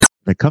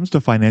When it comes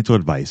to financial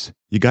advice,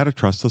 you got to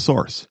trust the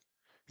source.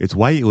 It's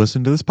why you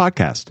listen to this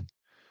podcast.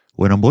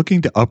 When I'm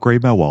looking to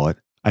upgrade my wallet,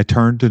 I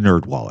turn to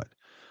NerdWallet.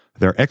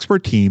 Their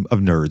expert team of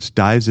nerds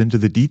dives into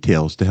the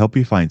details to help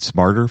you find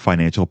smarter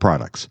financial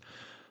products.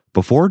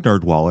 Before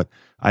NerdWallet,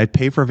 I'd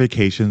pay for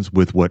vacations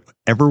with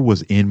whatever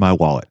was in my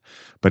wallet,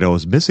 but I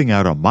was missing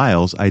out on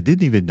miles I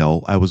didn't even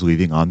know I was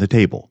leaving on the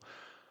table.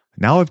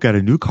 Now I've got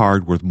a new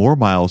card worth more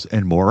miles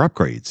and more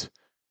upgrades.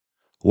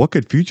 What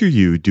could future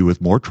you do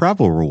with more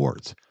travel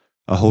rewards?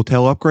 A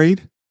hotel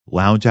upgrade?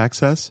 Lounge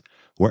access?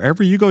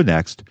 Wherever you go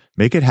next,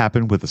 make it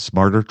happen with a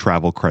smarter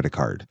travel credit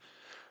card.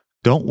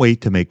 Don't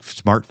wait to make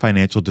smart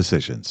financial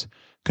decisions.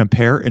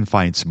 Compare and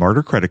find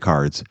smarter credit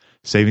cards,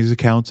 savings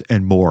accounts,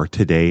 and more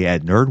today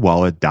at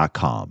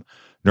nerdwallet.com.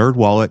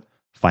 NerdWallet,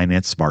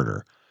 finance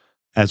smarter.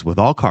 As with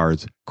all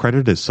cards,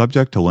 credit is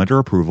subject to lender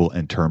approval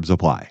and terms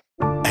apply.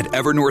 At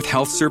Evernorth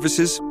Health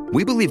Services,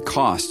 we believe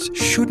costs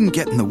shouldn't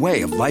get in the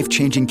way of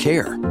life-changing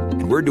care,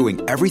 and we're doing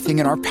everything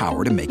in our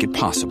power to make it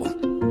possible.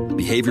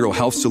 Behavioral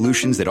health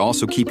solutions that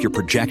also keep your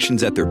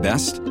projections at their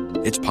best?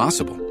 It's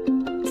possible.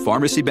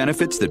 Pharmacy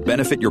benefits that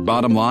benefit your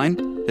bottom line?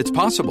 It's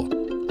possible.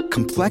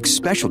 Complex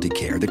specialty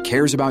care that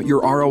cares about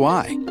your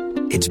ROI?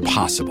 It's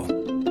possible.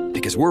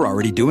 Because we're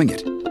already doing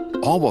it.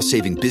 All while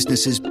saving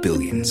businesses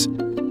billions.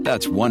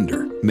 That's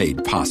Wonder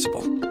made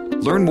possible.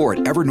 Learn more at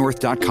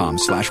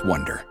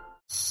evernorth.com/wonder.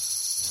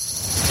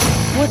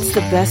 What's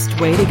the best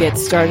way to get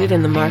started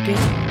in the market?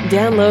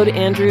 Download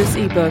Andrew's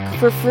ebook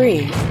for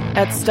free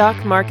at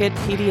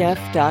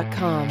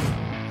stockmarketpdf.com.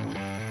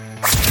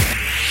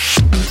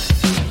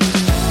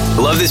 I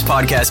love this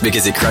podcast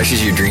because it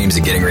crushes your dreams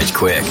of getting rich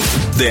quick.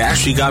 They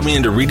actually got me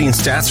into reading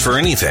stats for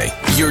anything.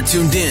 You're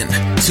tuned in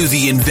to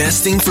the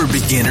Investing for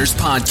Beginners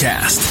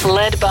podcast.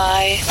 Led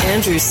by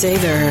Andrew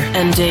Sather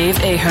and Dave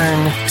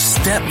Ahern.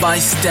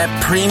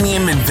 Step-by-step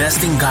premium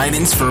investing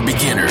guidance for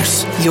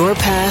beginners. Your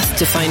path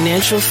to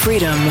financial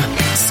freedom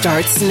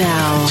starts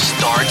now.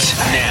 Starts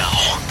now.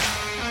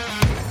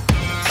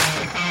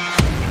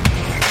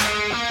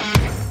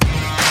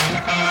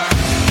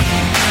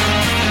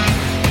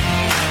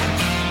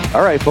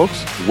 All right,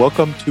 folks,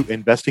 welcome to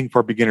Investing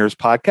for Beginners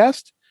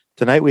podcast.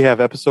 Tonight we have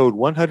episode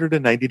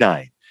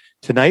 199.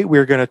 Tonight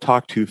we're going to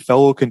talk to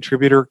fellow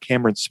contributor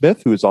Cameron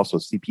Smith, who is also a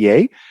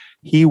CPA.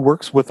 He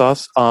works with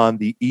us on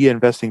the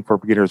Investing for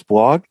Beginners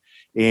blog,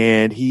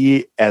 and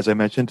he, as I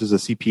mentioned, is a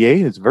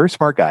CPA. He's a very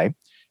smart guy,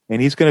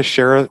 and he's going to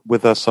share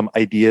with us some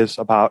ideas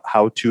about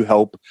how to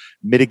help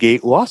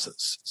mitigate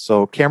losses.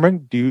 So,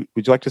 Cameron,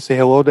 would you like to say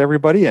hello to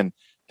everybody and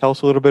tell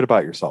us a little bit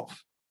about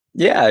yourself?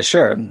 Yeah,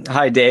 sure.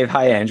 Hi, Dave.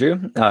 Hi, Andrew.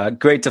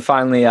 Great to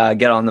finally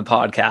get on the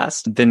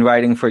podcast. Been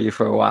writing for you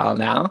for a while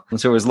now,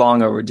 so it was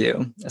long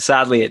overdue.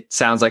 Sadly, it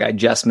sounds like I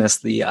just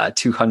missed the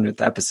 200th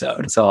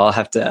episode, so I'll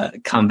have to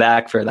come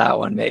back for that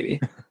one,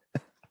 maybe.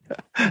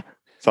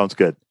 Sounds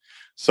good.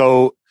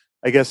 So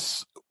I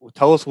guess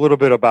tell us a little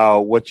bit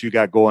about what you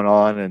got going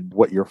on and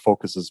what your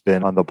focus has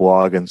been on the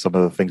blog and some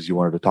of the things you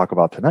wanted to talk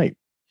about tonight.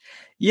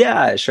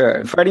 Yeah,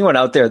 sure. For anyone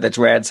out there that's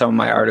read some of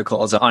my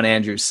articles on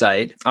Andrew's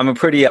site, I'm a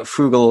pretty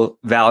frugal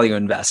value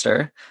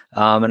investor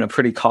and a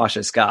pretty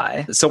cautious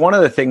guy. So one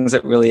of the things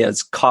that really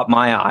has caught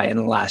my eye in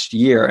the last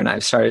year, and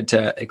I've started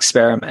to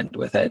experiment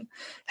with it,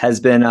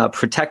 has been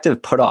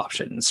protective put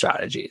option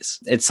strategies.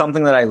 It's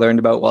something that I learned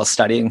about while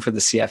studying for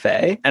the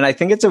CFA. And I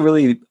think it's a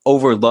really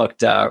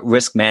overlooked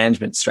risk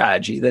management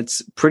strategy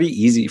that's pretty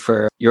easy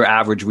for your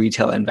average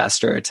retail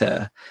investor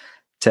to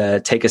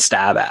take a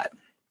stab at.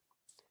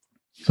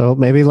 So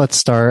maybe let's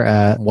start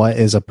at what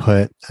is a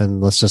put,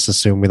 and let's just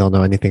assume we don't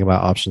know anything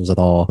about options at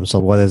all. So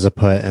what is a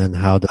put and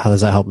how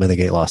does that help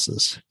mitigate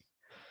losses?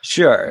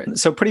 Sure.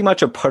 So pretty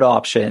much a put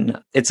option,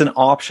 it's an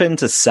option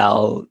to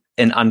sell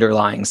an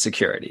underlying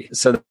security.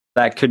 So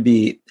that could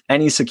be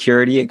any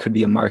security. It could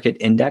be a market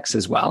index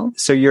as well.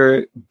 So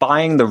you're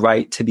buying the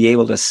right to be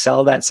able to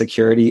sell that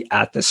security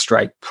at the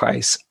strike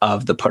price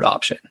of the put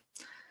option.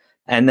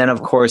 And then,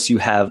 of course, you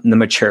have the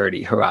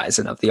maturity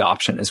horizon of the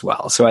option as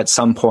well. So at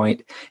some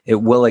point, it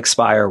will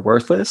expire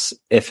worthless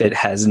if it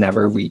has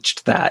never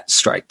reached that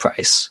strike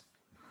price.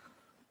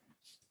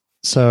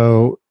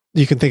 So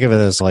you can think of it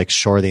as like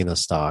shorting a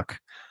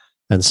stock.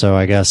 And so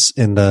I guess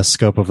in the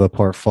scope of the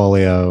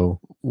portfolio,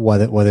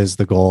 what is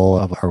the goal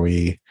of, are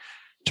we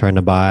trying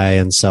to buy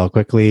and sell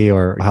quickly,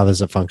 or how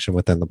does it function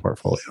within the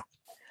portfolio?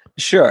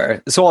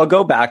 Sure. So I'll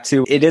go back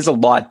to, it is a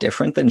lot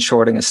different than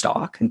shorting a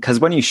stock, because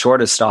when you short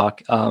a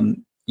stock,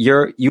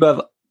 you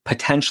have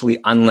potentially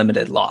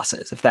unlimited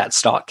losses if that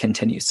stock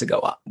continues to go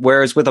up.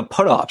 Whereas with a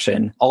put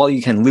option, all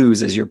you can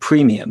lose is your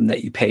premium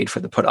that you paid for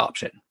the put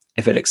option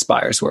if it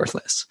expires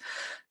worthless.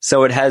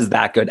 So it has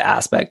that good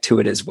aspect to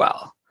it as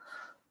well.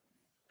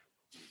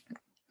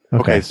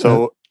 Okay,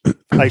 so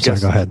I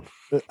guess, go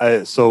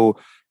ahead. So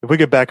if we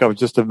get back up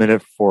just a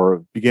minute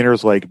for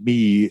beginners like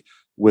me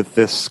with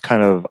this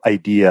kind of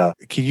idea,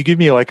 can you give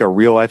me like a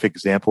real life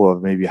example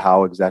of maybe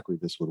how exactly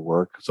this would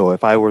work? So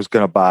if I was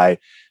going to buy,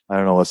 I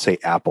don't know, let's say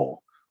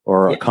Apple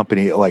or a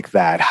company like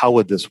that, how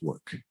would this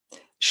work?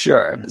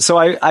 Sure. So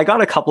I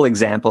got a couple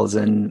examples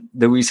in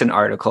the recent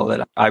article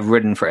that I've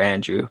written for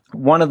Andrew.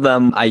 One of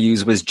them I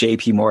used was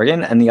JP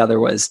Morgan and the other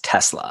was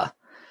Tesla.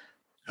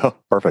 Oh,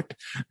 perfect.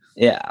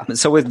 Yeah.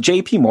 So with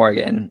JP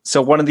Morgan,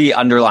 so one of the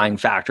underlying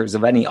factors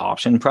of any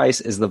option price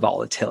is the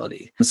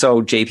volatility.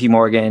 So JP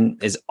Morgan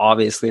is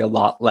obviously a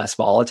lot less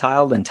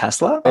volatile than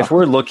Tesla. If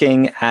we're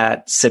looking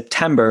at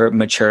September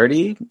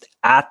maturity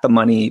at the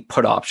money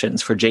put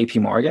options for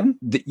JP Morgan,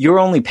 you're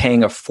only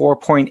paying a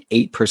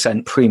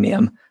 4.8%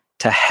 premium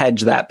to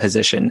hedge that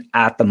position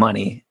at the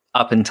money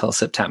up until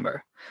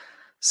September.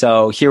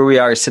 So here we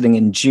are sitting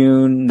in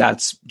June,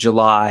 that's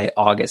July,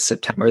 August,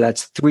 September.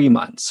 That's 3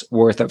 months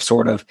worth of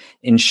sort of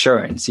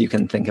insurance. You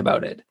can think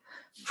about it.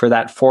 For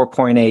that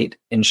 4.8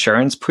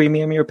 insurance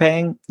premium you're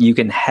paying, you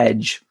can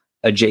hedge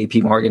a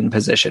JP Morgan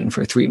position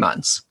for 3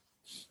 months.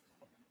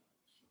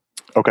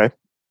 Okay.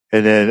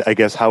 And then I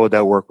guess how would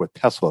that work with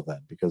Tesla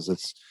then?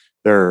 Because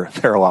they're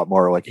a lot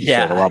more, like you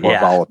said, a lot more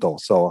volatile.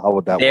 So how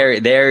would that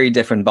work? Very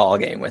different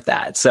ballgame with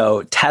that.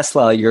 So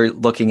Tesla, you're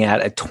looking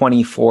at a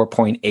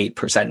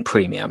 24.8%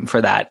 premium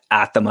for that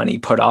at the money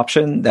put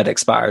option that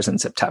expires in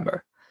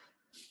September.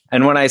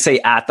 And when I say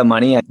at the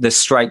money, the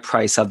strike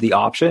price of the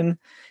option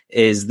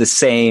is the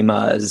same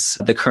as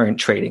the current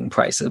trading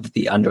price of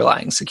the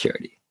underlying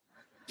security.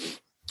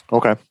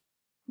 Okay.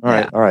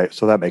 All right.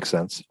 So that makes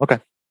sense. Okay.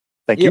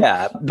 Thank you.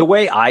 Yeah. The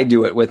way I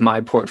do it with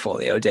my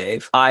portfolio,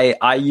 Dave,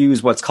 I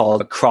use what's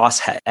called a cross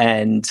hedge,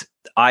 and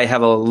I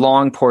have a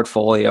long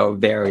portfolio of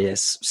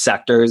various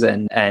sectors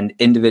and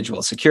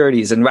individual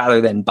securities. And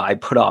rather than buy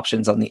put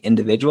options on the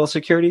individual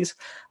securities,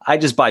 I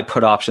just buy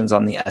put options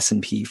on the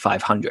S&P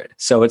 500.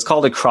 So it's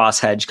called a cross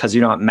hedge because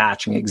you're not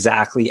matching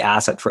exactly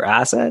asset for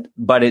asset,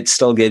 but it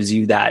still gives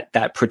you that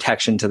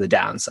protection to the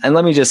downside. And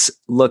let me just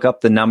look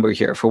up the number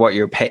here for what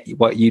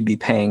you'd be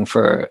paying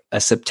for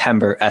a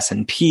September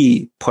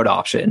S&P put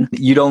option.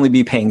 You'd only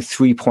be paying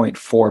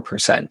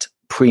 3.4%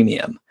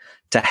 premium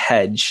to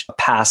hedge a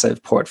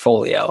passive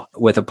portfolio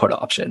with a put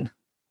option.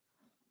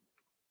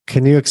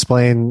 Can you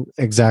explain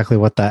exactly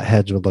what that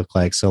hedge would look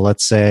like? So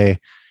let's say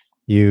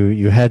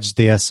you hedge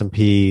the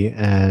S&P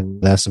and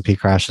the S&P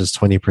crashes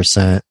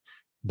 20%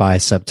 by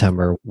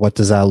September. What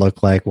does that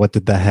look like? What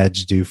did the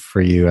hedge do for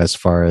you as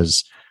far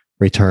as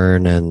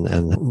return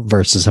and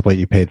versus what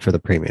you paid for the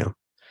premium?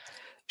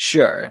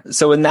 Sure.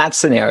 So in that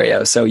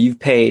scenario, so you've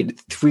paid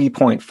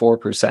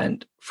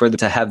 3.4%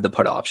 to have the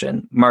put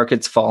option.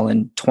 Market's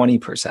fallen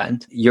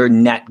 20%. Your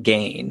net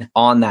gain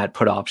on that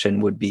put option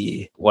would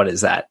be, what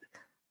is that?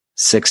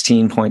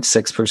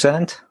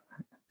 16.6%?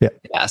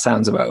 Yeah,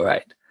 sounds about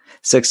right.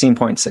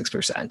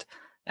 16.6%.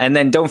 And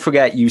then don't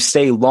forget, you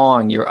stay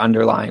long your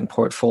underlying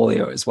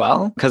portfolio as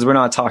well, because we're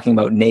not talking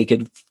about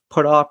naked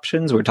put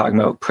options. We're talking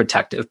about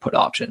protective put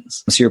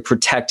options. So you're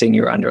protecting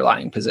your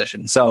underlying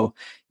position. So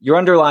your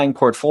underlying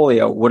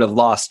portfolio would have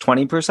lost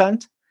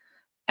 20%.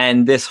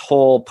 And this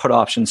whole put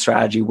option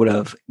strategy would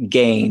have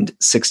gained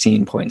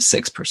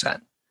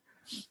 16.6%.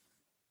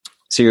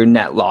 So your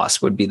net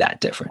loss would be that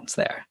difference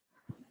there,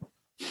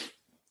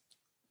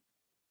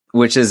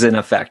 which is in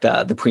effect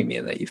the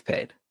premium that you've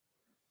paid.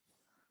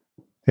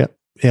 Yep.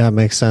 Yeah, it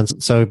makes sense.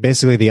 So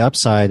basically the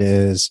upside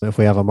is if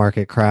we have a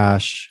market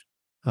crash,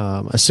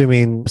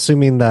 assuming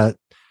that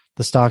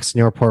the stocks in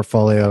your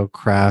portfolio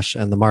crash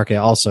and the market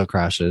also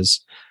crashes,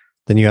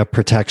 then you have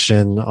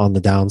protection on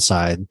the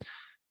downside.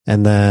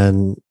 And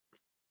then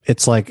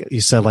it's like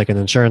you said, like an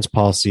insurance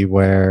policy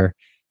where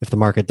if the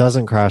market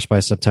doesn't crash by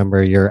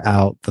September, you're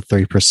out the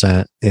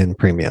 3% in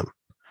premium.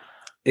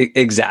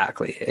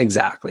 Exactly.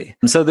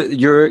 So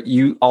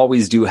you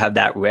always do have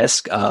that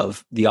risk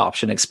of the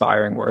option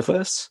expiring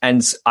worthless.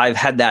 And I've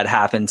had that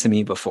happen to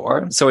me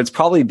before. So it's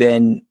probably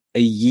been a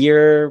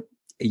year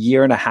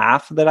and a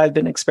half that I've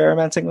been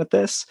experimenting with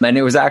this. And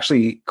it was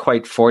actually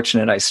quite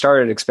fortunate. I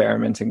started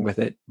experimenting with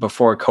it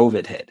before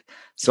COVID hit.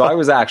 So I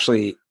was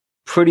actually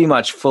pretty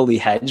much fully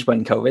hedged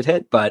when COVID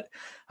hit, but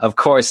of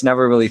course,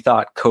 never really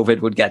thought COVID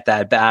would get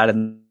that bad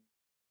and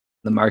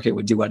the market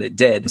would do what it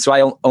did. So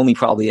I only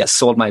probably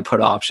sold my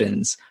put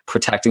options,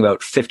 protecting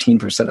about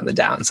 15% of the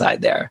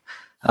downside there.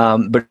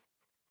 But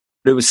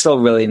it was still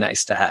really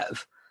nice to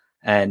have.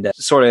 And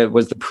sort of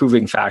was the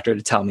proving factor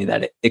to tell me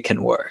that it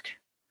can work.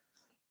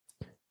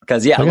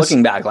 Because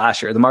looking back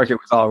last year, the market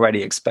was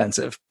already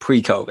expensive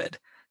pre-COVID.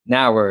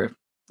 Now we're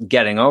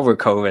getting over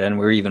COVID and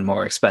we're even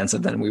more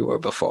expensive than we were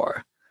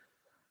before.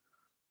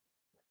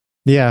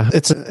 Yeah,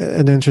 it's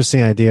an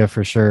interesting idea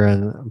for sure.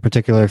 And in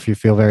particular, if you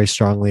feel very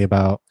strongly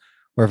about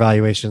where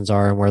valuations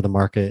are and where the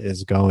market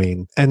is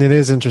going. And it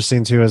is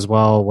interesting too, as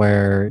well,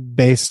 where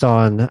based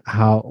on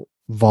how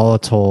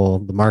volatile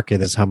the market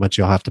is, how much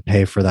you'll have to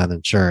pay for that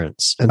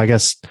insurance. And I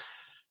guess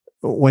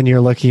when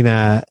you're looking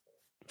at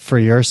for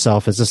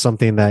yourself, is this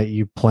something that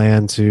you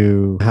plan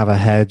to have a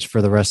hedge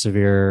for the rest of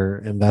your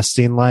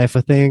investing life?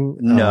 A thing?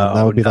 No,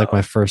 that would be like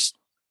my first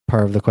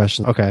part of the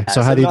question. Okay.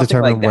 So how do you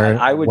determine where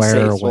or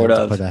when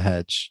to put a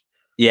hedge?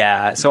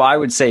 Yeah. So I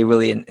would say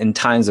really in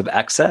times of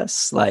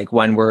excess, like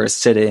when we're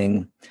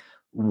sitting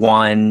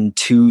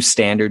 1-2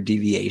 standard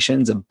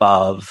deviations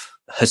above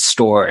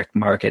historic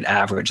market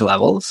average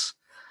levels,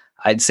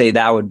 I'd say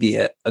that would be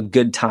a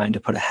good time to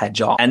put a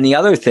hedge on. And the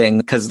other thing,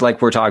 because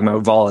like we're talking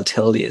about,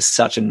 volatility is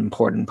such an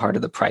important part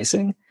of the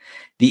pricing.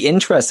 The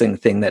interesting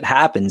thing that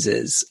happens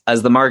is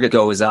as the market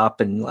goes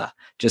up and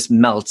just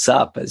melts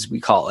up, as we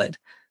call it,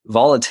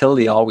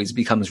 volatility always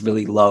becomes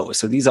really low.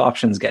 So these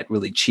options get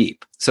really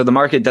cheap. So the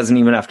market doesn't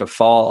even have to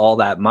fall all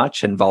that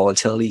much and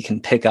volatility can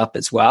pick up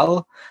as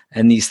well.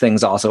 And these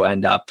things also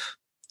end up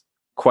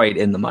quite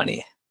in the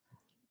money.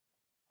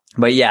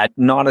 But yeah,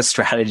 not a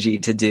strategy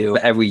to do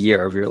every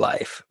year of your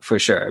life for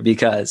sure,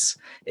 because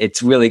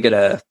it's really going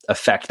to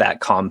affect that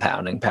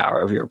compounding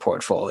power of your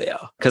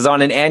portfolio. Because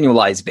on an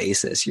annualized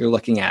basis, you're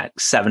looking at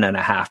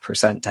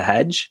 7.5% to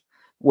hedge,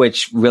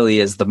 which really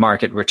is the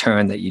market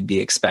return that you'd be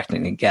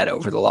expecting to get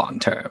over the long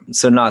term.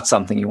 So not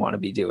something you want to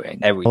be doing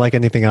every like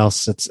anything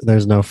else.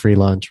 There's no free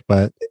lunch,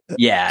 but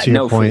yeah, to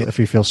your point, if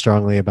you feel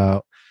strongly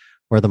about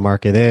where the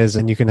market is,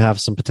 and you can have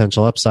some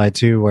potential upside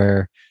too,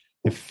 where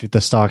if the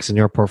stocks in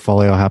your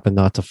portfolio happen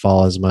not to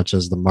fall as much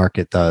as the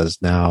market does,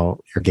 now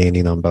you're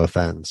gaining on both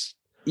ends.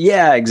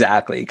 Yeah,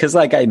 exactly. Because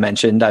like I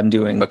mentioned, I'm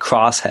doing a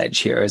cross hedge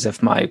here as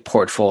if my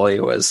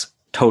portfolio was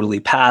totally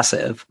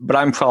passive, but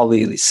I'm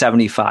probably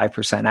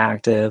 75%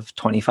 active,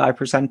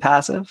 25%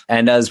 passive.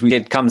 And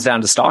it comes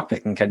down to stock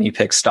picking, can you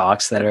pick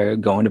stocks that are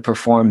going to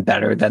perform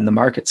better than the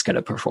market's going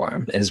to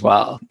perform as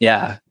well?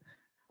 Yeah.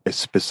 A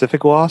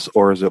specific loss,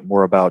 or is it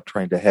more about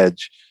trying to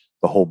hedge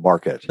the whole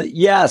market?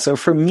 Yeah. So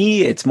for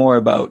me, it's more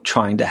about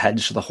trying to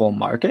hedge the whole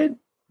market.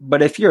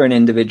 But if you're an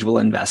individual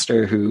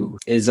investor who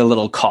is a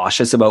little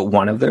cautious about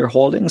one of their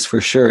holdings,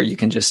 for sure, you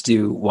can just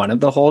do one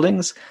of the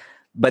holdings.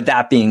 But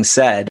that being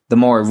said, the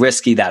more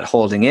risky that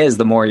holding is,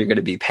 the more you're going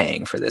to be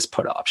paying for this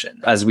put option,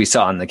 as we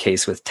saw in the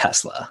case with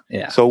Tesla.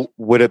 Yeah. So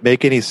would it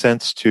make any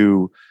sense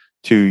to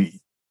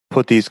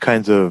put these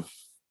kinds of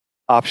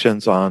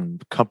options on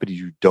companies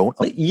you don't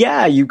own?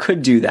 Yeah, you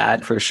could do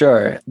that for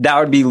sure. That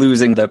would be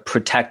losing the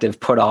protective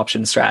put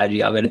option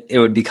strategy of it. It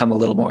would become a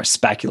little more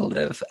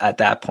speculative at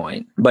that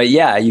point. But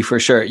yeah, you for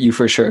sure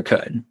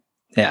could.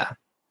 Yeah.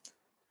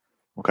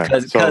 Okay.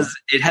 Because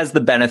it has the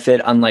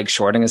benefit, unlike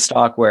shorting a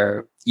stock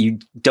where you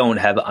don't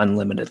have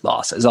unlimited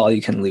losses. All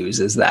you can lose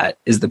is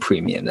the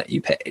premium that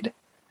you paid.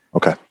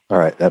 Okay. All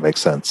right. That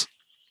makes sense.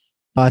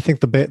 I think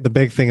the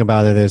big thing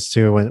about it is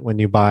too, when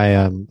you buy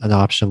an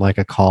option like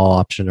a call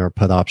option or a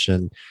put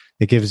option,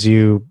 it gives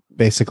you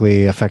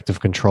basically effective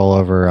control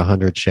over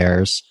 100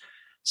 shares.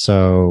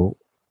 So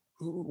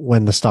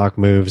when the stock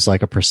moves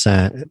like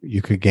 1%,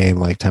 you could gain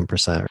like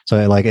 10%. So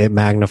it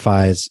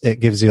magnifies, it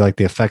gives you like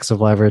the effects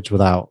of leverage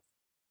without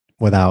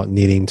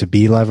needing to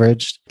be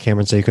leveraged.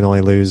 Cameron said you can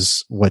only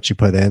lose what you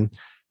put in.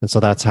 And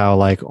so that's how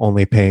like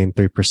only paying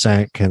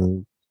 3%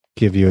 can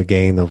give you a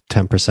gain of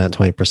 10%,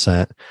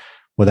 20%.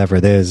 Whatever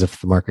it is, if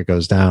the market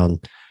goes down,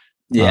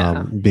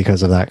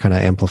 because of that kind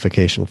of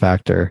amplification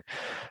factor.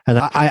 And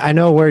I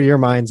know where your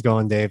mind's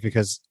going, Dave,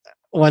 because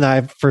when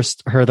I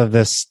first heard of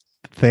this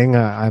thing,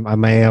 I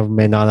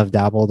may not have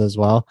dabbled as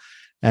well.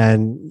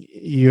 And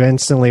you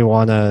instantly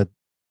want to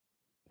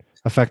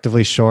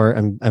effectively short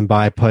and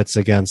buy puts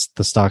against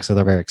the stocks that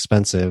are very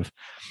expensive.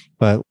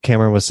 But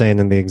Cameron was saying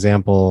in the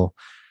example,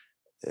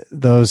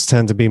 those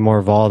tend to be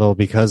more volatile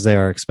because they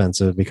are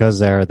expensive, because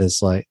they're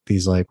these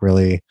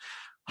really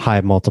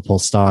high multiple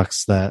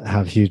stocks that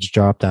have huge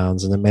drop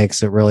downs, and it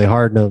makes it really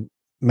hard to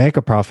make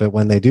a profit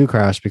when they do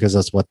crash, because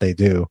that's what they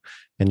do,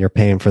 and you're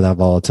paying for that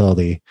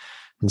volatility.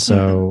 And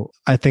so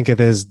I think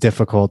it is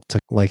difficult to,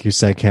 like you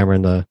said,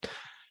 Cameron,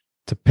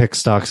 to pick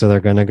stocks that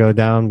are going to go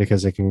down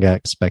because it can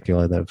get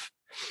speculative.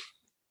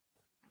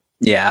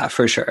 Yeah,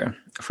 for sure.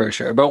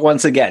 But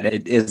once again,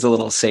 it is a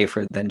little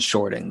safer than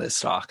shorting this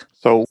stock.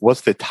 So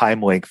what's the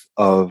time length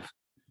of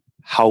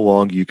how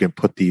long you can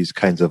put these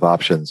kinds of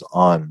options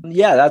on?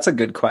 Yeah, that's a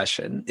good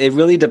question. It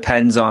really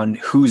depends on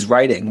who's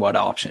writing what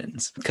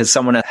options, because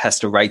someone has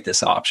to write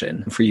this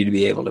option for you to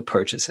be able to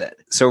purchase it.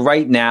 So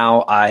right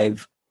now,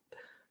 I've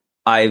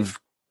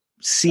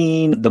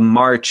seen the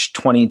March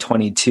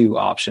 2022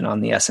 option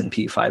on the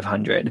S&P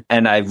 500,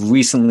 and I've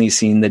recently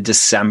seen the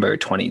December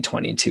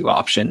 2022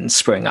 option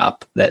spring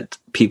up that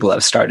people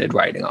have started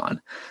writing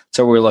on.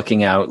 So we're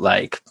looking out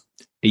like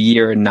a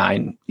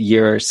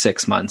year,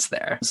 6 months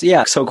there. So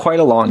yeah, so quite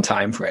a long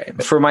time frame.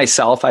 For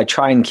myself, I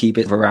try and keep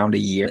it around a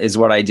year is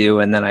what I do.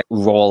 And then I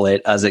roll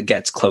it as it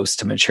gets close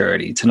to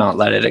maturity to not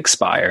let it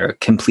expire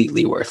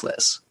completely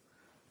worthless.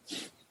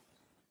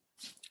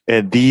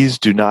 And these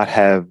do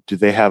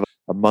they have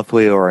a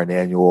monthly or an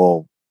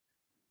annual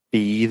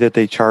fee that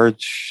they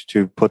charge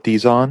to put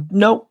these on?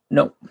 Nope.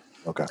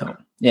 Okay. No.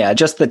 Yeah,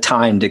 just the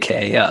time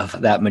decay of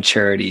that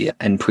maturity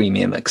and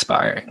premium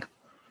expiring.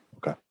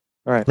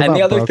 All right. And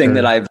the other thing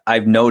that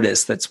I've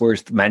noticed that's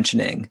worth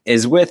mentioning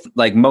is with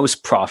like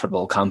most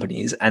profitable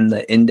companies and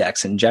the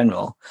index in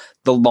general,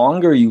 the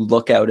longer you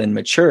look out in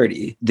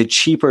maturity, the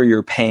cheaper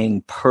you're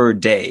paying per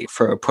day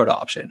for a put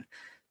option,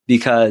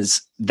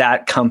 because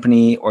that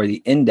company or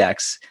the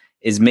index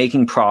is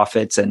making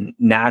profits and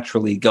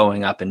naturally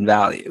going up in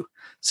value.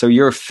 So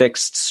your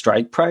fixed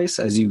strike price,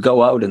 as you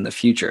go out in the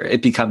future,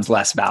 it becomes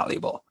less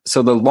valuable.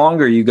 So the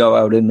longer you go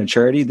out in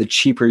maturity, the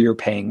cheaper you're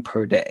paying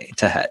per day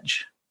to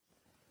hedge.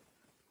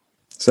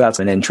 So that's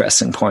an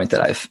interesting point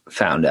that I've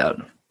found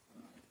out.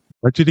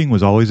 Budgeting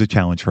was always a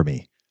challenge for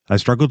me. I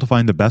struggled to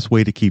find the best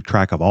way to keep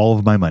track of all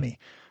of my money,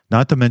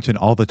 not to mention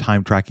all the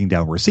time tracking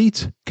down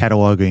receipts,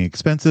 cataloging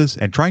expenses,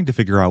 and trying to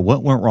figure out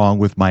what went wrong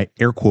with my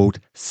air quote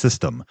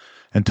system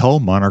until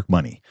Monarch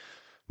Money.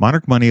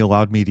 Monarch Money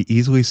allowed me to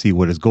easily see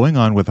what is going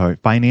on with my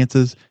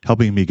finances,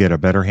 helping me get a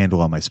better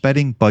handle on my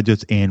spending,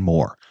 budgets, and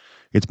more.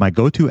 It's my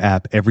go-to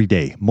app every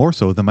day, more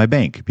so than my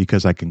bank,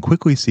 because I can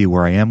quickly see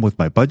where I am with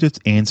my budgets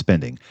and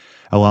spending,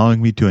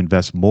 allowing me to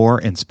invest more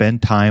and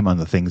spend time on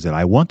the things that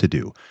I want to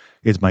do.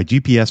 It's my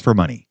GPS for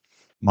money.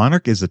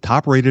 Monarch is the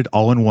top-rated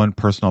all-in-one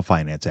personal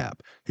finance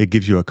app. It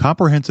gives you a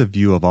comprehensive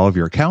view of all of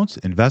your accounts,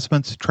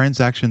 investments,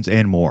 transactions,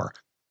 and more.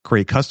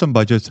 Create custom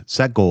budgets,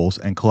 set goals,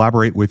 and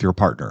collaborate with your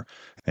partner.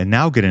 And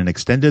now get an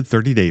extended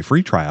 30-day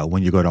free trial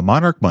when you go to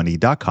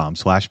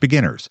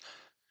monarchmoney.com/beginners.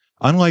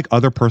 Unlike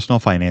other personal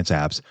finance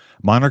apps,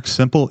 Monarch's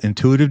simple,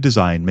 intuitive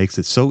design makes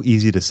it so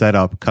easy to set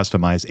up,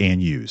 customize,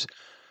 and use.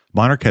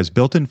 Monarch has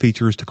built-in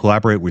features to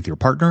collaborate with your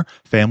partner,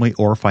 family,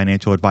 or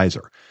financial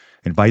advisor.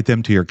 Invite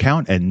them to your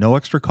account at no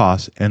extra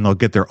cost, and they'll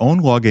get their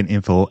own login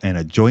info and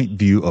a joint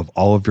view of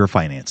all of your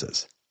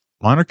finances.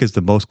 Monarch is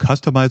the most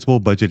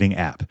customizable budgeting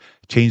app.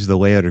 Change the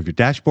layout of your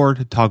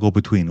dashboard, toggle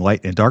between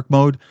light and dark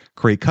mode,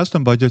 create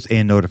custom budgets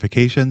and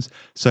notifications,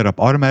 set up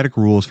automatic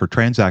rules for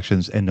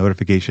transactions and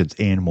notifications,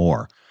 and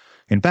more.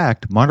 In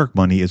fact, Monarch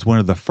Money is one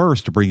of the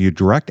first to bring you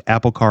direct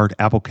Apple Card,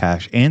 Apple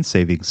Cash, and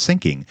savings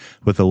syncing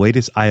with the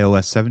latest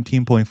iOS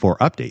 17.4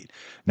 update.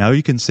 Now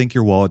you can sync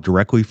your wallet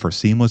directly for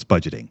seamless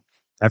budgeting.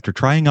 After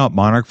trying out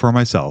Monarch for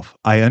myself,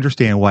 I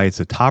understand why it's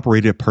a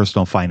top-rated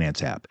personal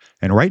finance app.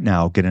 And right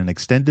now, get an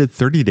extended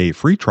 30-day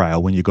free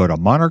trial when you go to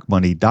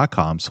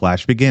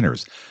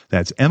monarchmoney.com/beginners.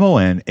 That's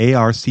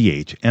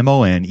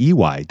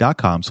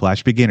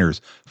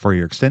monarchmoney.com/beginners for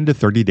your extended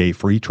 30-day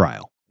free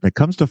trial. When it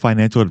comes to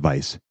financial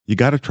advice, you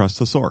got to trust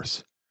the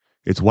source.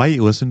 It's why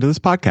you listen to this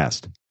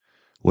podcast.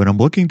 When I'm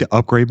looking to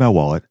upgrade my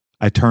wallet,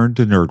 I turn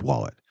to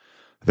NerdWallet.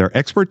 Their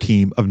expert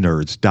team of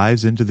nerds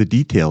dives into the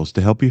details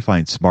to help you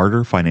find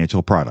smarter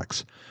financial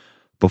products.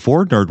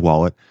 Before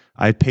NerdWallet,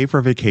 I'd pay for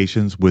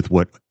vacations with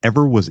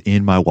whatever was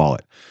in my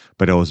wallet,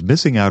 but I was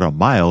missing out on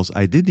miles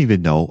I didn't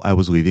even know I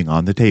was leaving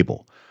on the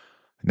table.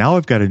 Now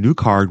I've got a new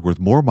card with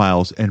more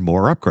miles and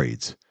more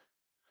upgrades.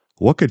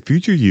 What could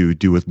future you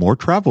do with more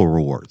travel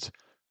rewards?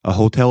 A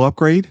hotel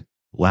upgrade?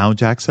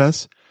 Lounge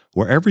access?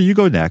 Wherever you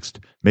go next,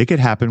 make it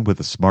happen with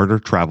a smarter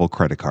travel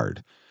credit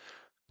card.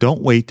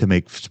 Don't wait to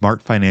make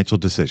smart financial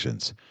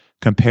decisions.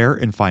 Compare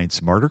and find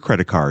smarter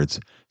credit cards,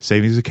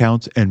 savings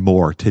accounts, and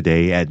more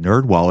today at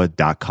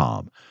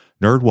nerdwallet.com.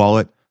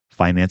 NerdWallet,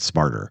 finance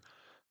smarter.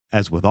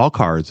 As with all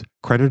cards,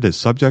 credit is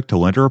subject to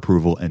lender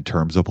approval and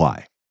terms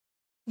apply.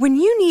 When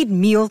you need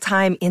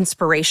mealtime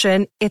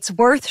inspiration, it's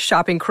worth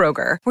shopping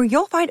Kroger, where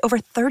you'll find over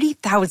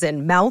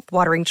 30,000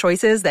 mouth-watering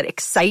choices that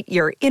excite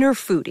your inner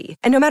foodie.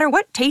 And no matter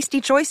what tasty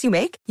choice you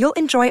make, you'll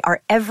enjoy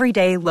our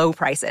everyday low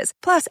prices,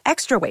 plus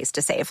extra ways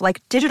to save,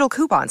 like digital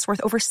coupons worth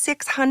over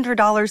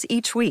 $600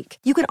 each week.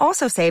 You can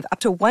also save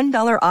up to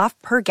 $1 off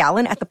per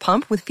gallon at the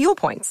pump with fuel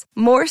points.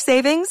 More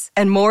savings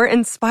and more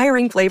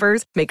inspiring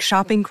flavors make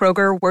shopping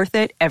Kroger worth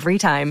it every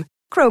time.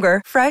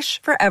 Kroger,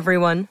 fresh for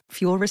everyone.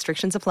 Fuel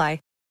restrictions apply.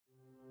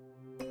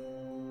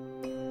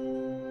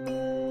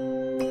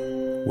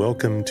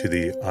 Welcome to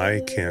the I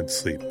Can't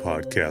Sleep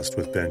podcast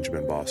with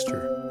Benjamin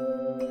Boster.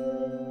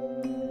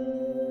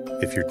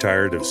 If you're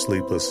tired of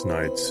sleepless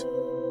nights,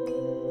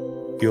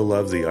 you'll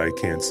love the I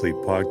Can't Sleep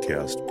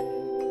podcast.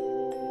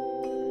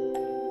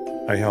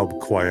 I help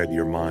quiet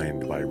your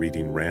mind by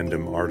reading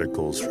random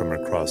articles from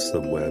across the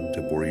web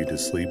to bore you to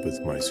sleep with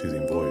my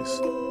soothing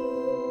voice.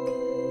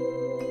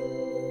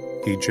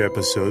 Each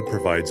episode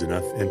provides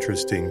enough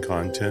interesting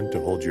content to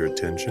hold your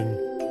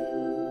attention,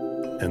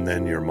 and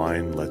then your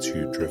mind lets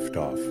you drift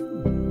off.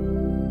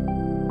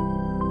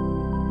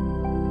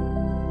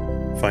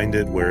 Find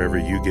it wherever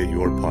you get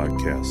your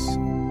podcasts.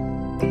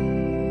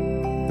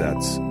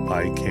 That's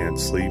I Can't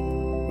Sleep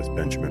with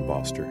Benjamin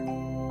Boster.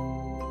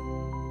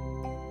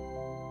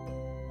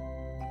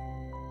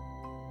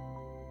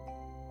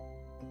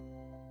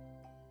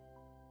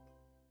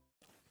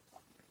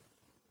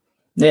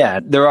 Yeah,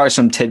 there are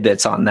some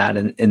tidbits on that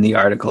in the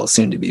article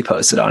soon to be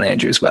posted on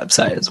Andrew's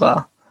website as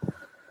well.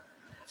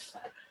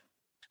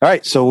 All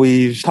right, so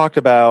we've talked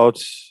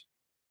about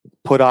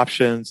put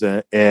options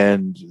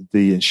and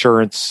the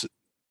insurance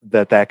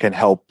that can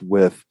help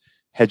with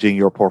hedging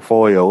your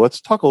portfolio.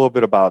 Let's talk a little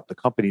bit about the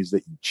companies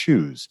that you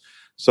choose.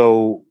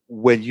 So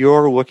when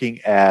you're looking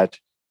at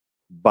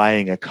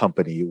buying a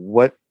company,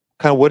 what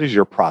is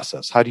your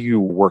process? How do you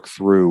work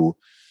through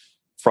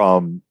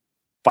from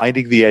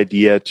finding the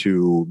idea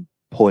to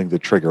pulling the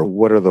trigger?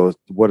 What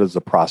is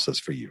the process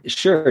for you?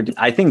 Sure.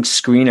 I think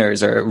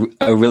screeners are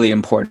a really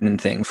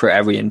important thing for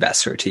every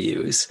investor to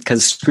use,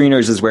 because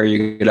screeners is where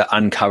you're going to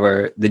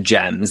uncover the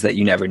gems that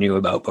you never knew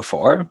about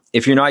before.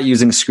 If you're not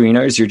using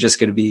screeners, you're just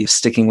going to be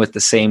sticking with the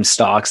same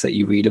stocks that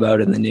you read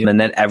about in the news and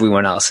that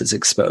everyone else is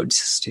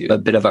exposed to, a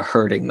bit of a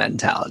herding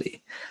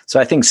mentality. So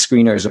I think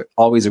screeners are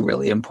always a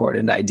really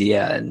important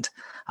idea. And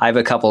I have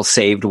a couple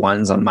saved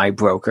ones on my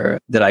broker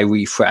that I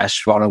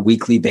refresh on a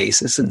weekly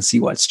basis and see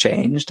what's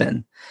changed.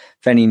 And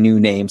if any new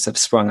names have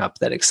sprung up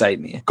that excite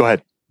me. Go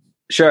ahead.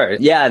 Sure.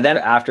 Yeah. Then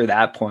after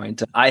that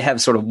point, I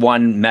have sort of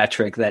one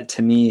metric that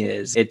to me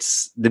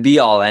it's the be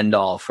all end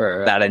all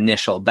for that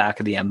initial back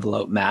of the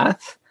envelope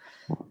math.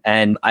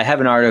 And I have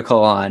an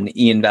article on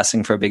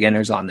e-investing for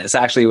beginners on this.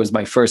 Actually, it was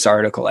my first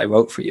article I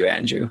wrote for you,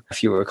 Andrew,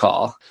 if you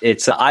recall.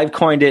 I've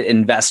coined it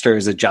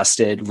investors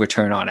adjusted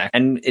return on equity.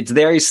 And it's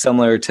very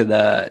similar to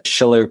the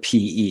Shiller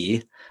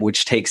PE,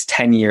 which takes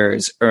 10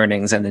 years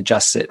earnings and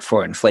adjusts it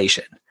for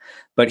inflation.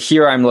 But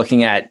here I'm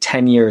looking at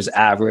 10 years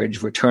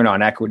average return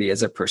on equity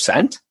as a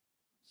percent.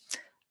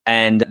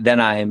 And then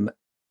I'm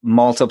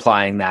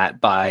multiplying that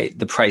by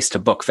the price to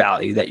book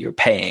value that you're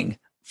paying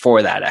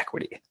for that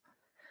equity.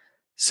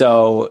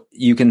 So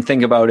you can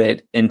think about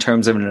it in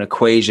terms of an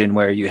equation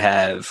where you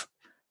have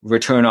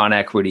return on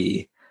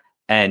equity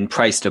and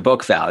price to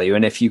book value.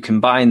 And if you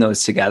combine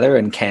those together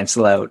and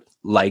cancel out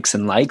likes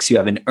and likes, you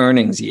have an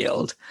earnings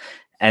yield.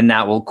 And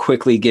that will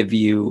quickly give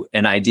you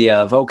an idea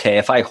of, okay,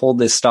 if I hold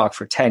this stock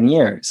for 10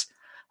 years,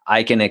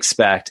 I can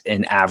expect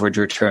an average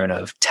return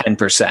of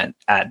 10%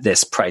 at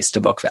this price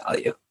to book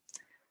value.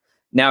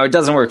 Now, it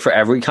doesn't work for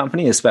every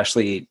company,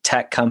 especially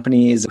tech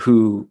companies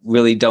who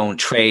really don't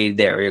trade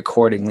there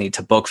accordingly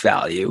to book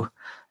value,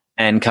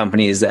 and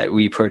companies that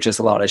repurchase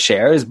a lot of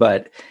shares,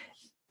 but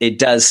it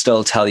does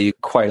still tell you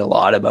quite a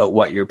lot about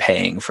what you're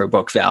paying for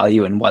book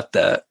value and what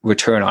the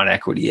return on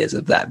equity is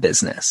of that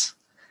business.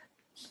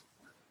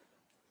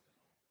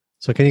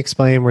 So can you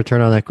explain return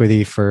on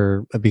equity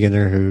for a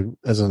beginner who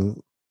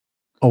isn't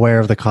aware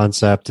of the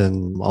concept,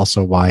 and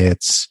also why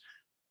it's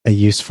a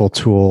useful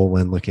tool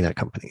when looking at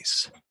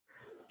companies?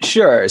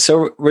 Sure.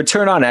 So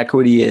return on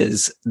equity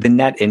is the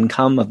net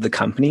income of the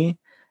company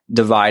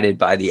divided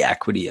by the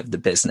equity of the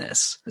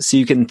business. So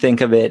you can think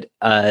of it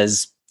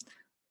as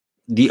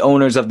the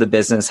owners of the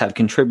business have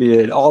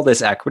contributed all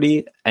this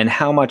equity, and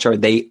how much are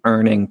they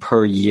earning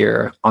per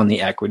year on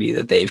the equity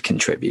that they've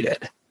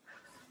contributed?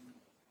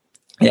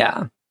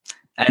 Yeah.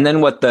 And then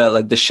what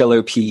the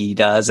Shiller PE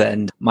does,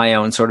 and my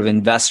own sort of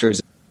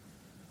investors,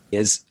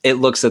 is it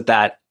looks at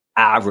that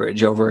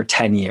average over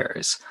 10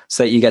 years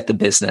so that you get the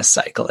business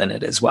cycle in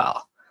it as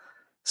well.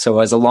 So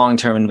as a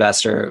long-term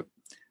investor,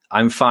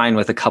 I'm fine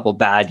with a couple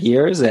bad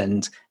years,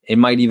 and it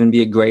might even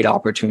be a great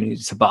opportunity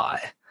to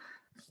buy.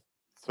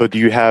 So do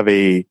you have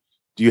a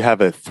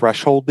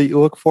threshold that you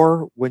look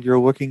for when you're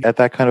looking at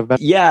that kind of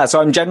metric? Yeah,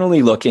 so I'm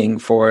generally looking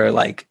for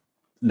like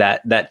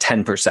that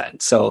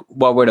 10%. So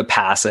what would a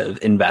passive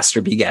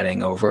investor be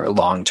getting over a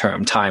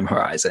long-term time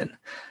horizon?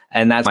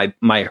 And that's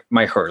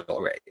my hurdle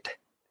rate.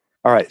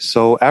 All right.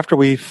 So after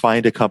we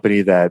find a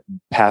company that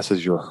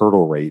passes your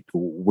hurdle rate,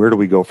 where do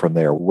we go from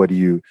there? Where do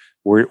you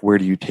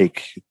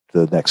take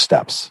the next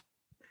steps?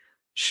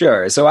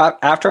 Sure. So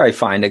after I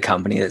find a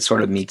company that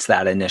sort of meets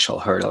that initial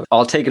hurdle,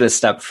 I'll take it a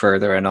step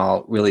further and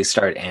I'll really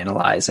start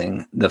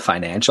analyzing the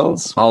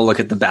financials. I'll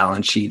look at the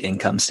balance sheet,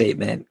 income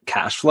statement,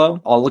 cash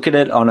flow. I'll look at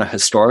it on a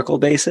historical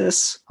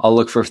basis. I'll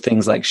look for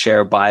things like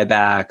share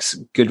buybacks,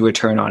 good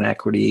return on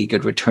equity,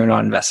 good return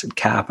on invested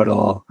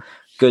capital,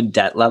 good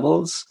debt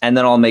levels. And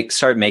then I'll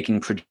start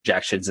making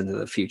projections into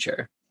the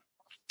future.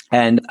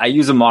 And I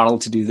use a model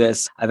to do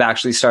this. I've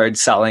actually started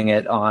selling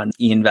it on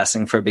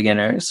e-investing for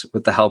beginners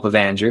with the help of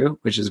Andrew,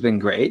 which has been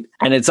great.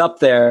 And it's up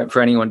there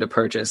for anyone to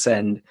purchase.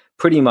 And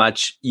pretty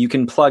much you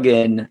can plug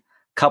in a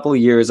couple of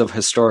years of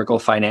historical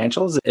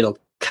financials. It'll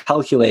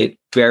calculate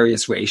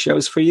various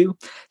ratios for you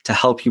to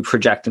help you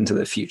project into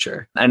the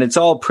future. And it's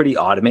all pretty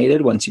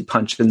automated. Once you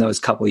punch in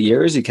those couple of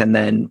years, you can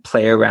then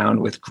play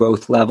around with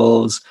growth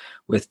levels,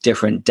 with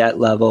different debt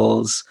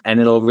levels,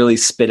 and it'll really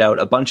spit out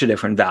a bunch of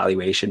different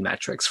valuation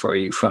metrics for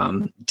you,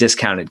 from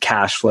discounted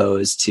cash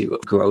flows to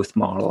growth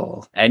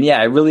model. And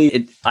yeah,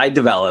 I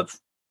develop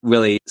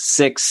really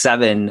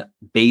 6-7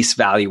 base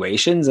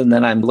valuations, and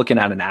then I'm looking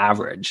at an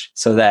average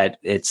so that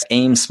it's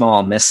aim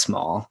small, miss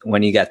small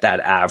when you get that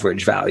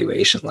average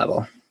valuation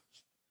level.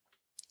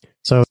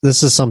 So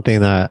this is something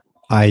that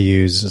I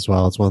use as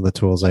well. It's one of the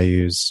tools I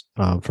use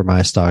for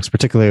my stocks,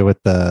 particularly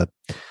with the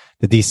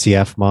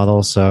DCF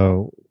model.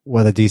 So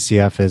what a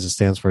DCF is, it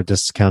stands for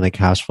discounted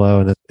cash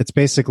flow. And it's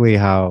basically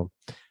how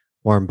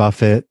Warren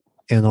Buffett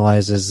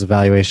analyzes the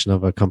valuation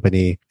of a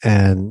company.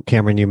 And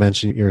Cameron, you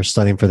mentioned you're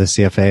studying for the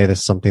CFA. This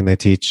is something they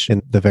teach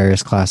in the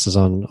various classes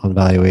on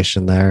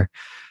valuation there.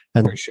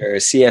 And for sure,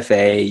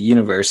 CFA,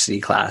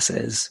 university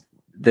classes.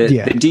 The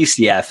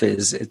DCF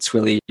it's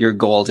really your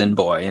golden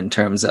boy in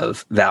terms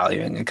of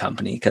valuing a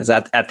company, because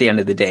at the end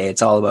of the day,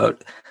 it's all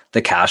about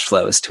the cash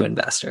flows to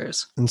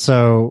investors. And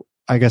so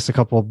I guess a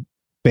couple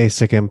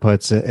basic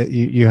inputs.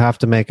 You have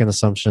to make an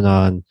assumption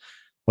on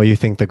what you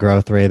think the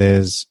growth rate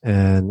is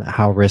and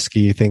how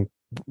risky you think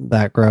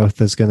that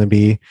growth is going to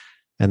be,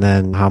 and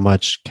then how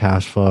much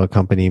cash flow a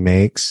company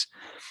makes.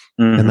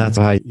 And that's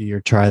how you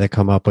try to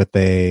come up with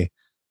a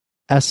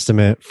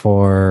estimate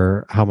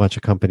for how much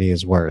a company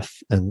is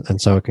worth.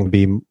 And so it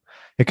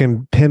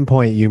can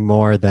pinpoint you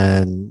more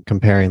than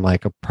comparing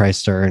like a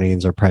price to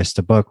earnings or price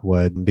to book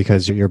would,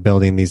 because you're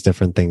building these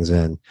different things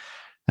in.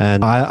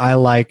 And I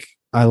like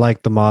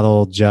the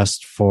model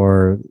just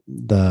for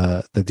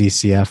the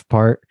DCF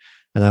part.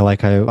 And I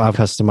like how I've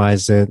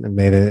customized it and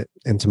made it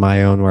into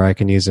my own where I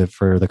can use it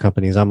for the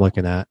companies I'm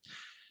looking at.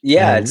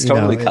 Yeah, And, it's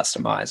totally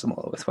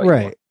customizable with what you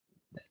want.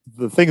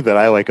 The thing that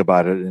I like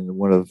about it, and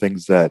one of the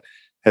things that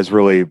has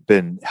really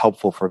been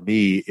helpful for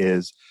me,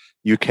 is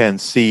you can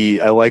see,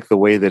 I like the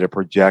way that it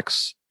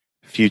projects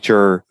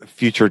future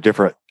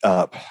different,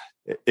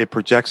 it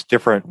projects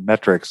different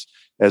metrics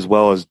as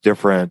well as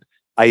different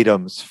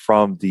items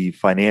from the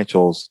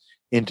financials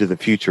into the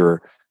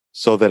future,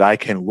 so that I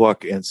can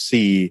look and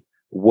see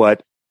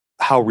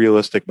how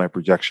realistic my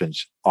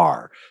projections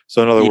are.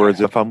 So in other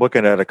words, if I'm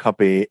looking at a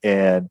company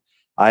and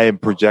I am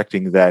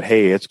projecting that,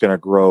 hey, it's going to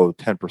grow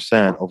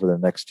 10% over the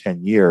next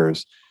 10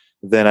 years,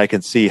 then I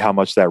can see how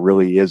much that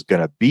really is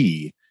going to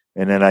be.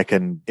 And then I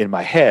can, in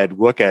my head,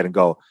 look at it and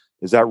go,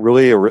 is that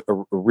really a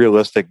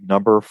realistic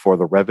number for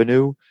the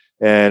revenue?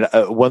 And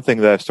one thing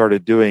that I've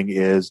started doing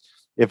is,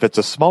 if it's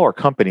a smaller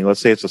company,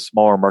 let's say it's a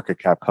smaller market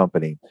cap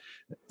company,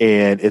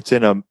 and it's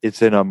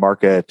in a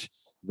market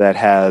that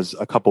has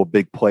a couple of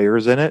big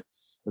players in it,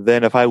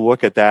 then if I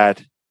look at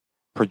that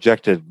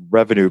projected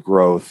revenue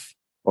growth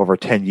over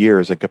 10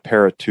 years and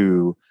compare it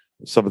to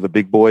some of the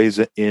big boys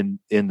in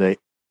the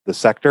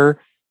sector,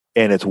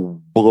 and it's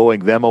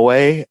blowing them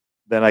away,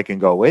 then I can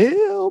go,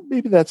 well,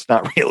 maybe that's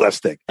not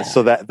realistic.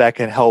 So that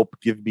can help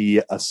give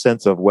me a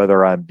sense of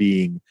whether I'm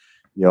being,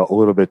 a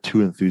little bit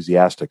too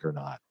enthusiastic or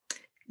not.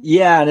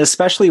 Yeah, and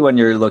especially when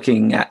you're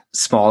looking at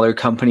smaller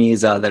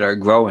companies that are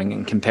growing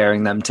and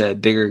comparing them to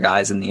bigger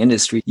guys in the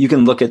industry, you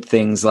can look at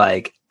things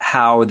like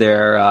how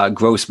their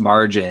gross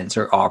margins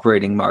or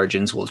operating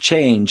margins will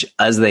change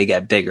as they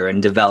get bigger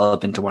and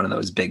develop into one of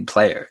those big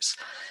players,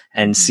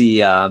 and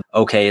see,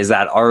 okay, is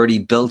that already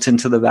built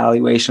into the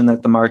valuation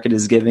that the market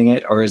is giving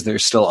it, or is there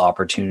still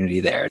opportunity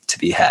there to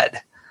be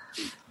had?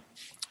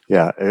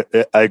 Yeah,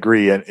 I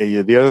agree. And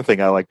the other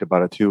thing I liked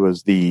about it too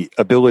was the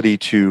ability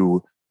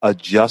to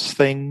adjust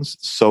things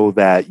so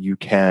that you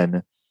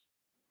can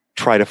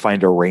try to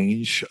find a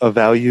range of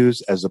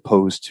values, as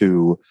opposed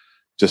to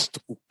just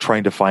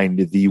trying to find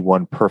the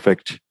one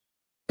perfect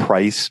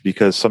price,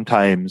 because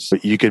sometimes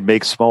you can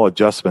make small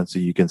adjustments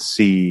and you can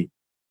see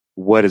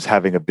what is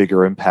having a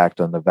bigger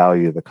impact on the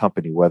value of the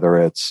company, whether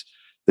it's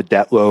the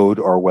debt load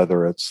or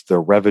whether it's the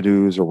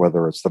revenues or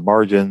whether it's the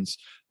margins.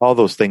 All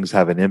those things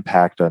have an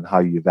impact on how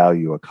you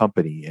value a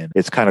company. And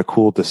it's kind of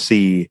cool to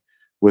see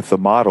with the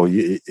model,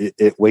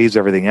 it weighs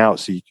everything out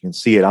so you can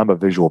see it. I'm a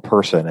visual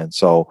person, and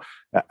so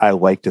I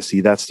like to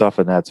see that stuff,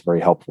 and that's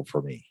very helpful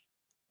for me.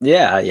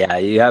 Yeah.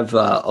 You have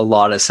a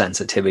lot of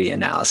sensitivity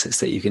analysis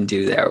that you can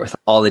do there with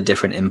all the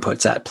different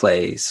inputs at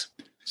plays.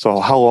 So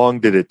how long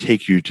did it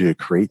take you to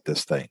create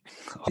this thing?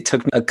 It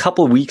took me a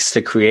couple weeks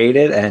to create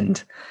it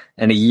and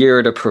a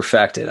year to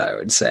perfect it, I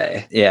would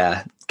say.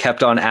 Yeah.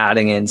 Kept on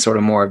adding in sort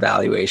of more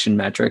valuation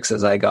metrics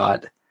as I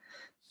got.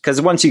 Because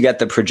once you get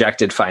the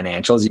projected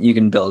financials, you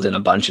can build in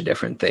a bunch of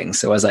different things.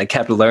 So as I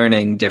kept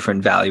learning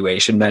different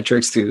valuation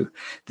metrics through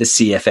the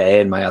CFA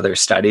and my other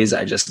studies,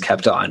 I just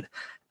kept on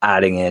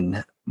adding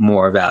in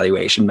more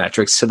valuation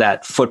metrics to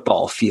that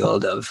football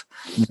field of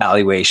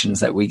valuations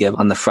that we give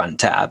on the front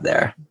tab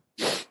there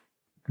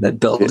that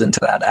build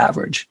into that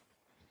average.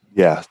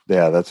 Yeah,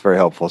 that's very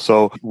helpful.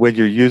 So when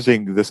you're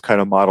using this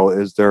kind of model,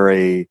 was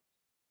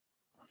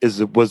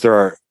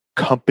there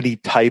company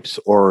types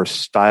or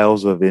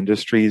styles of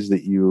industries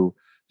that you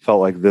felt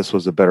like this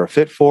was a better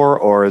fit for,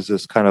 or is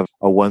this kind of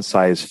a one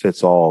size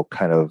fits all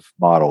kind of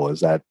model?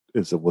 Was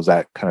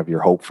that kind of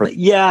your hope for?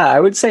 Yeah, I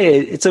would say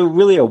it's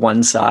really a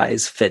one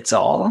size fits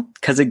all,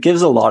 because it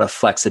gives a lot of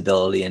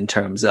flexibility in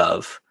terms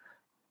of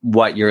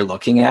what you're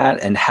looking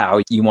at and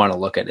how you want to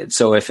look at it.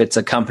 So if it's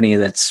a company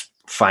that's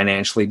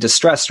financially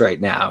distressed right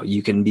now,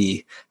 you can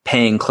be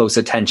paying close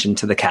attention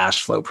to the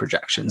cash flow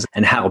projections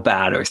and how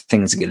bad are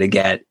things going to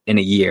get in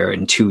a year,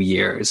 in 2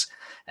 years,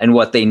 and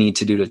what they need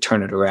to do to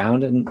turn it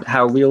around and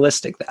how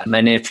realistic that.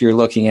 And if you're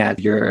looking at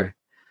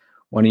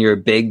one of your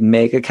big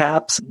mega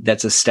caps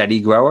that's a steady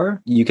grower,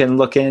 you can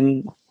look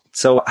in.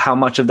 So how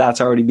much of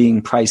that's already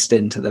being priced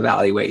into the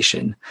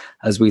valuation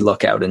as we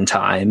look out in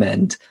time,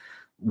 and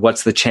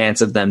what's the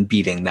chance of them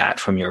beating that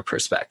from your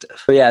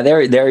perspective? But yeah,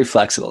 they're very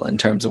flexible in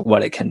terms of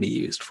what it can be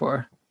used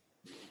for.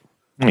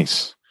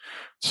 Nice.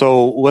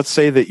 So let's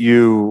say that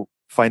you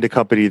find a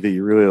company that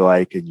you really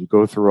like and you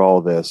go through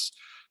all this.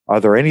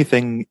 Is there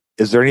anything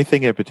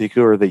in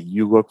particular that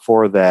you look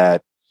for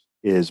that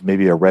is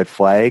maybe a red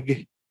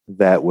flag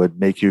that would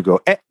make you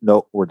go,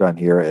 no, we're done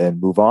here, and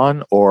move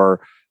on?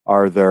 Or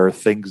are there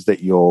things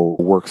that you'll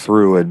work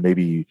through and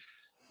maybe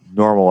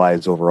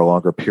normalize over a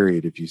longer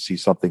period if you see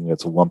something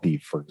that's lumpy,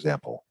 for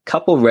example?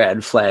 Couple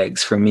red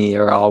flags for me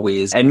are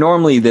always, and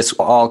normally this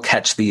I'll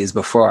catch these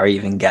before I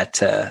even get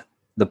to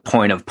the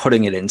point of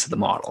putting it into the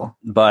model.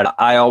 But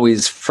I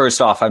always,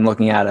 first off, I'm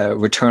looking at a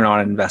return on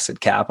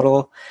invested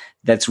capital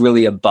that's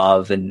really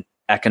above an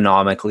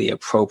economically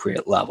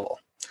appropriate level.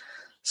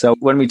 So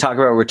when we talk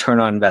about return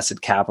on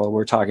invested capital,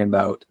 we're talking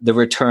about the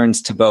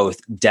returns to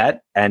both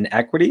debt and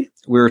equity.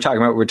 We were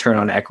talking about return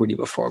on equity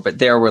before, but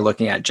there we're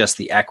looking at just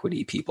the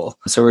equity people.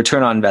 So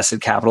return on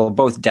invested capital,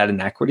 both debt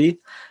and equity.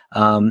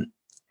 And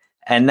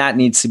that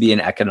needs to be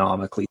an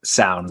economically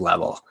sound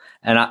level.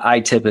 And I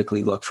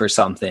typically look for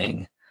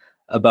something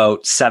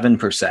about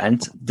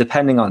 7%,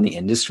 depending on the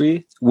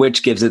industry,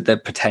 which gives it the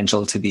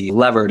potential to be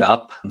levered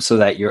up so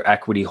that your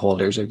equity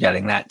holders are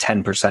getting that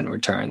 10%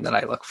 return that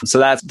I look for. So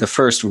that's the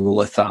first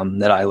rule of thumb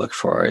that I look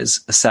for,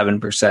 is a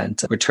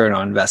 7% return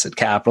on invested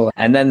capital.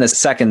 And then the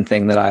second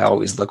thing that I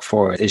always look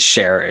for is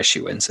share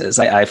issuances.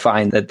 I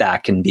find that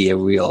that can be a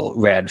real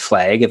red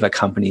flag if a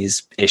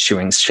company's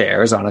issuing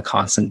shares on a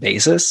constant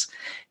basis.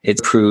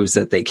 It proves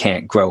that they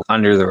can't grow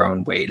under their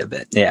own weight a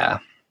bit. Yeah.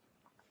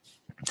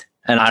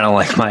 And I don't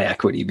like my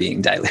equity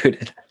being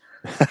diluted.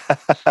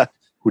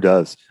 Who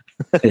does?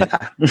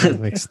 Yeah. That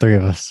makes three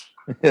of us.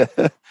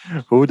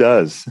 Who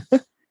does?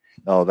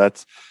 Oh,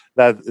 that's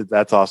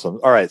awesome.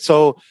 All right.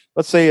 So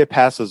let's say it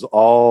passes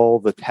all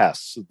the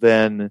tests.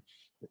 Then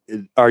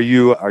are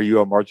you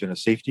a margin of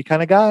safety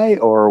kind of guy,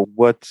 or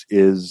what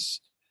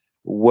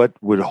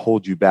would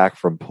hold you back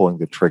from pulling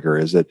the trigger?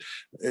 Is it,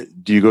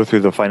 do you go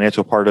through the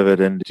financial part of it,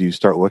 and do you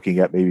start looking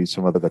at maybe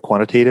some of the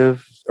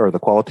quantitative or the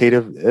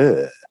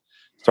qualitative?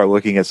 Start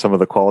looking at some of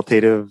the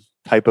qualitative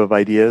type of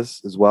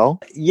ideas as well?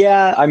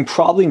 Yeah, I'm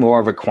probably more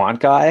of a quant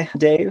guy,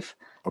 Dave.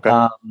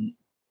 Okay.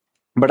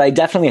 But I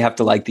definitely have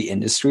to like the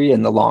industry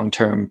and the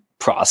long-term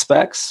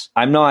prospects.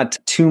 I'm not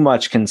too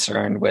much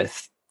concerned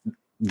with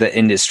the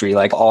industry.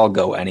 Like, I'll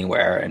go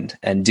anywhere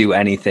and do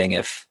anything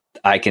if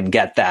I can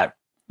get that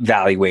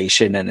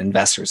valuation and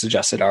investors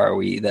adjusted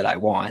ROE that I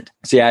want.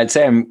 So yeah, I'd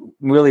say I'm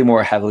really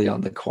more heavily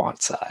on the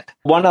quant side.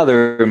 One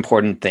other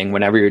important thing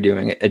whenever you're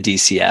doing a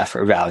DCF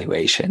or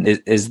valuation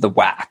is the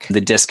WACC,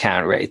 the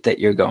discount rate that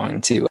you're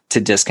going to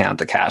discount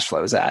the cash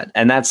flows at.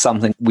 And that's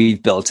something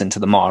we've built into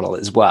the model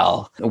as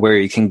well, where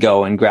you can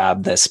go and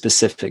grab the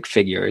specific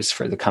figures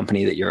for the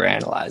company that you're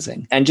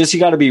analyzing. And just, you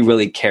got to be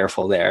really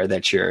careful there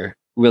that you're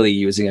really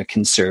using a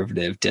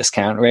conservative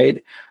discount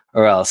rate,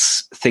 or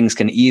else things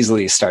can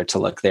easily start to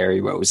look very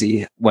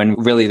rosy when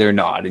really they're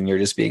not, and you're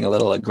just being a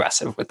little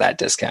aggressive with that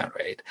discount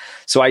rate.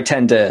 So I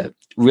tend to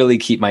really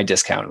keep my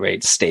discount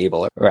rate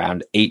stable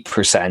around 8%,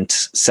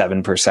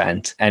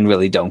 7%, and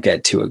really don't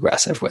get too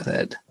aggressive with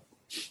it.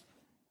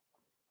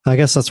 I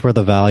guess that's where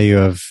the value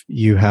of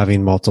you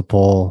having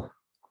multiple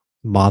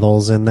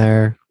models in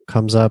there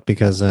comes up,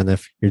 because then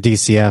if your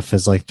DCF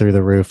is like through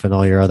the roof and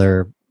all your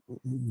other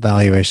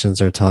valuations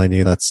are telling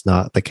you that's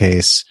not the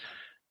case,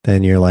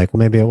 then you're like, well,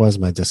 maybe it was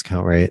my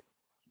discount rate.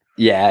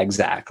 Yeah,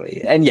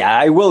 exactly. And yeah,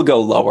 I will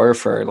go lower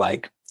for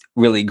like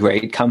really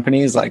great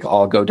companies. Like,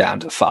 I'll go down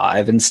to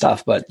 5 and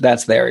stuff, but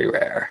that's very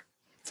rare.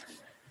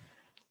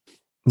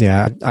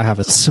 Yeah, I have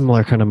a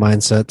similar kind of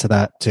mindset to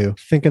that too.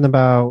 Thinking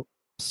about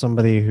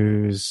somebody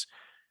who's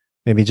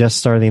maybe just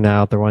starting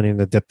out, they're wanting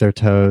to dip their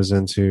toes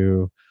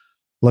into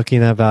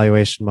looking at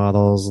valuation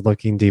models,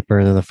 looking deeper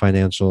into the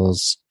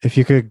financials. If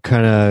you could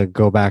kind of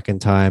go back in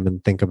time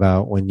and think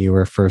about when you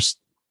were first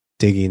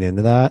digging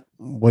into that,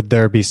 would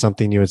there be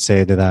something you would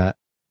say to that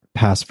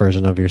past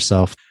version of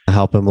yourself to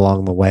help him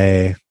along the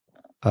way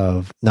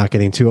of not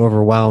getting too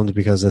overwhelmed,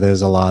 because it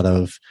is a lot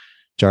of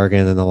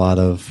jargon and a lot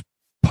of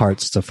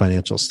parts to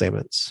financial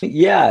statements?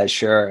 Yeah,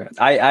 sure.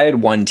 I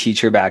had one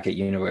teacher back at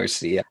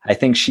university. I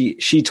think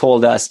she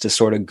told us to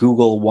sort of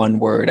Google one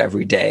word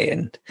every day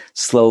and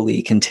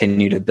slowly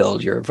continue to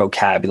build your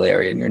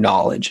vocabulary and your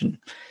knowledge, and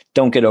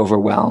don't get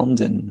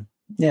overwhelmed, and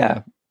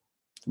yeah,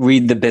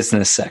 read the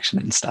business section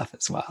and stuff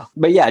as well.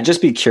 But yeah,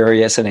 just be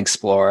curious and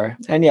explore.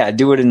 And yeah,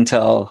 do it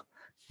until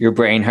your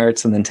brain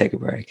hurts and then take a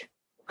break.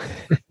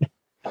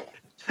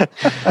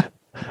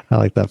 I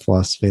like that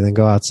philosophy. Then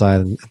go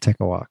outside and take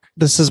a walk.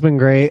 This has been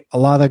great. A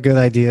lot of good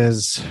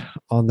ideas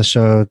on the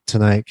show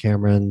tonight,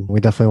 Cameron. We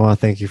definitely want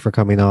to thank you for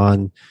coming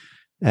on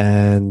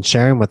and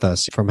sharing with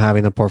us, from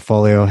having a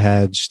portfolio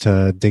hedge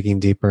to digging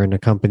deeper into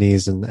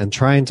companies and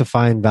trying to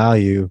find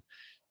value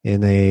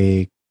in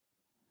a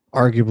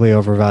arguably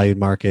overvalued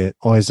market.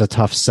 Always a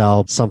tough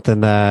sell,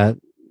 something that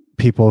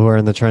people who are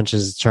in the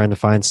trenches trying to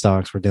find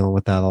stocks, we're dealing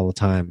with that all the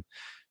time.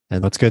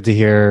 And it's good to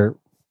hear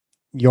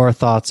your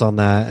thoughts on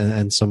that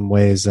and some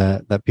ways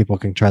that people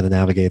can try to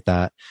navigate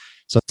that.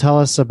 So tell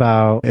us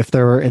about, if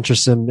they're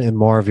interested in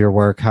more of your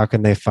work, how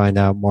can they find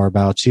out more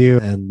about you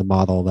and the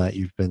model that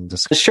you've been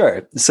discussing?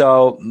 Sure.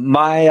 So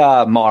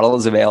my model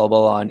is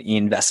available on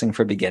eInvesting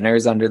for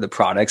Beginners under the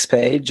products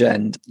page.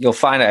 And you'll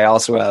find I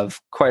also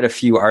have quite a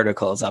few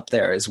articles up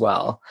there as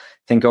well.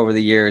 I think over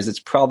the years, it's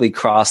probably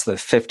crossed the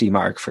 50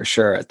 mark for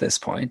sure at this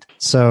point.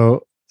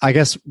 So I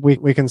guess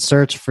we can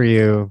search for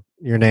you,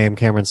 your name,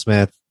 Cameron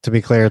Smith, to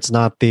be clear, it's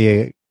not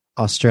the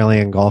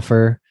Australian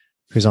golfer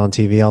who's on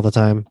TV all the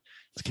time.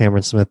 It's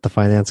Cameron Smith, the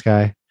finance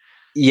guy.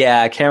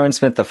 Yeah, Cameron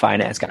Smith, the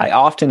finance guy.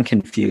 Often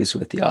confused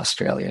with the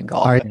Australian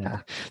golfer. Yeah.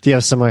 Do you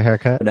have a similar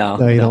haircut?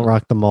 No, you don't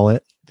rock the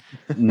mullet.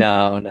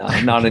 No,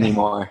 not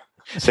anymore.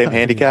 Same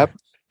handicap?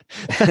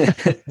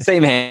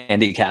 Same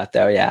handicap,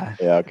 though. Yeah.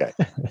 Yeah. Okay.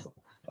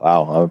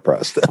 Wow, I'm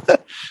impressed.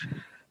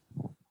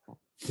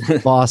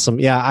 Awesome.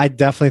 Yeah, I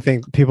definitely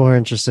think people who are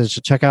interested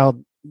should check out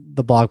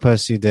the blog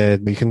post you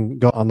did. You can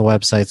go on the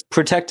website.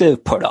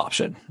 Protective put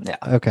option. Yeah.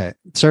 Okay.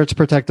 Search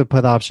protective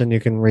put option. You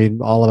can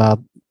read all about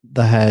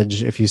the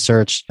hedge. If you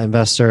search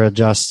investor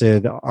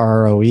adjusted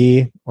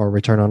ROE or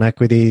return on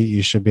equity,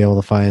 you should be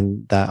able to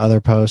find that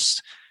other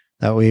post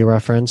that we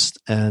referenced,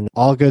 and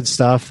all good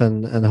stuff.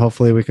 And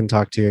hopefully we can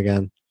talk to you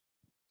again.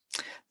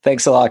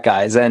 Thanks a lot,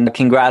 guys. And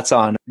congrats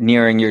on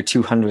nearing your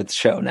 200th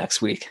show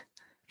next week.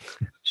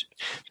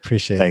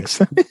 Appreciate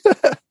Thanks.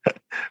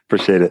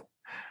 Appreciate it.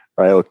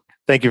 All right. Well,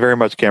 thank you very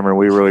much, Cameron.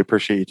 We really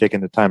appreciate you taking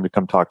the time to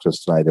come talk to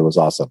us tonight. It was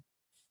awesome.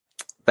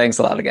 Thanks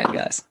a lot again,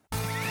 guys.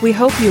 We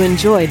hope you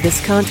enjoyed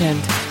this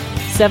content.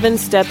 7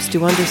 Steps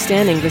to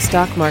Understanding the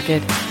Stock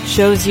Market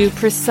shows you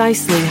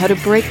precisely how to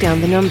break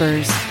down the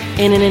numbers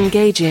in an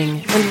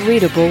engaging and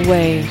readable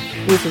way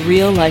with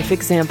real-life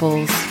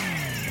examples.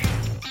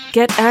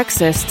 Get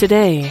access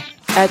today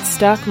at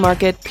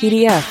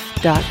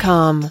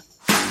stockmarketpdf.com.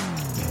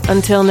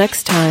 Until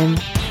next time,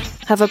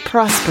 have a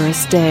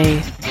prosperous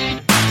day.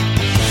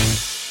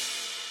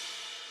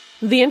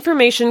 The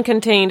information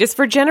contained is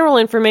for general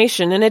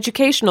information and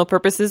educational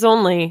purposes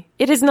only.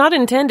 It is not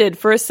intended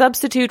for a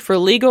substitute for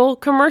legal,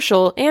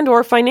 commercial,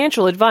 and/or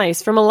financial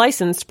advice from a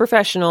licensed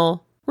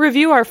professional.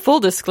 Review our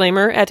full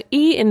disclaimer at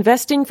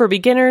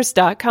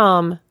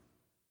einvestingforbeginners.com.